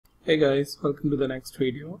Hey guys, welcome to the next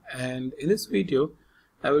video, and in this video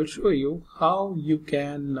I will show you how you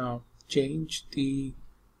can change the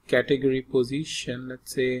category position.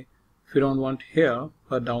 Let's say if you don't want here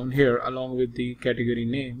but down here along with the category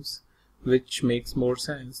names, which makes more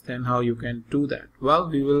sense, then how you can do that. Well,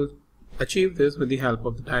 we will achieve this with the help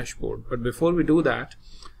of the dashboard, but before we do that,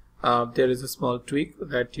 there is a small tweak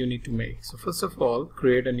that you need to make. So first of all,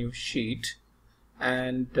 create a new sheet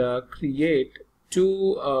and create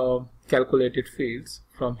two calculated fields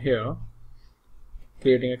from here.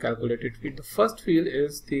 Creating a calculated field. The first field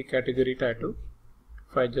is the category title.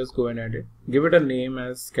 If I just go and edit, give it a name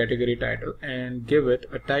as category title and give it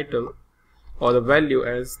a title or the value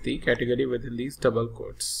as the category within these double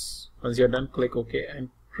quotes. Once you're done, click OK and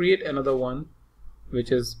create another one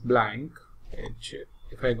which is blank.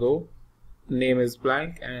 If I go, name is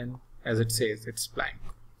blank and as it says, it's blank.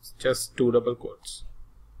 It's just two double quotes.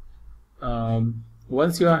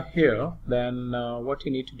 Once you are here, then what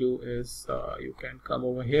you need to do is you can come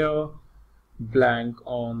over here, blank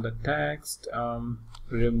on the text,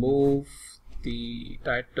 remove the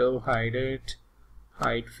title, hide it,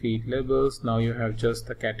 hide field labels. Now you have just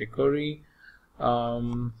the category.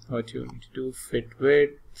 What you need to do, fit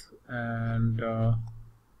width and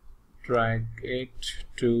drag it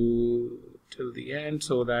till the end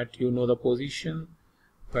so that you know the position.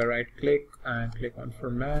 If I right click and click on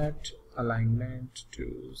format, alignment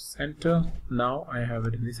to center, now I have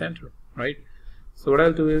it in the center, right? So what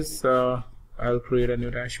I'll do is I'll create a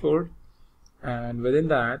new dashboard, and within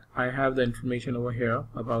that I have the information over here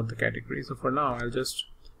about the category. So for now I'll just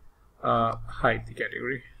hide the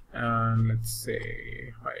category, and let's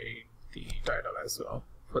say hide the title as well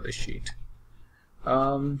for the sheet.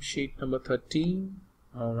 Sheet number 13.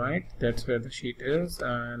 Alright, that's where the sheet is,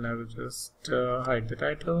 and I will just hide the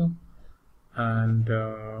title. And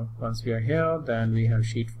once we are here, then we have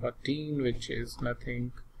sheet 14, which is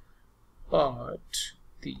nothing but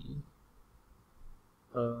the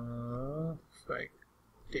if I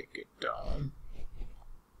take it down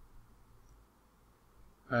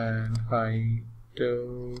and hide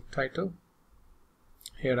the title,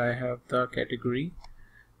 here I have the category,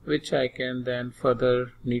 which I can then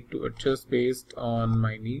further need to adjust based on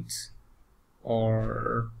my needs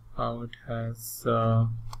or how it has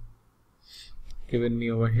given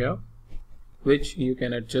me over here, which you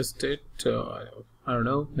can adjust it. I don't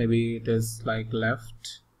know, maybe it is like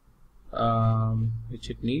left, which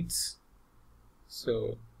it needs,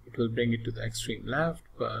 so it will bring it to the extreme left,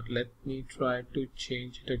 but let me try to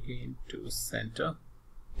change it again to center,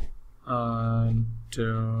 and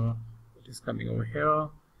it is coming over here.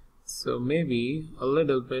 So maybe a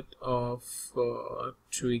little bit of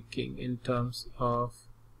tweaking in terms of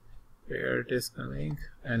where it is coming,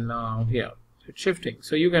 and now here it's shifting,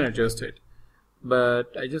 so you can adjust it,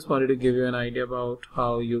 but I just wanted to give you an idea about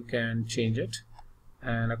how you can change it,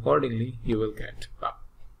 and accordingly you will get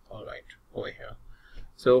all right over here.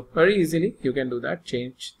 So very easily you can do that.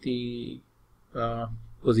 Change the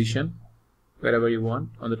position wherever you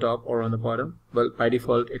want, on the top or on the bottom. Well, by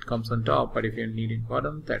default it comes on top, but if you're needing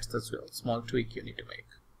bottom, that's the small tweak you need to make.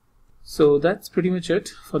 So that's pretty much it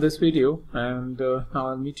for this video, and now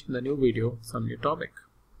I'll meet you in the new video, some new topic.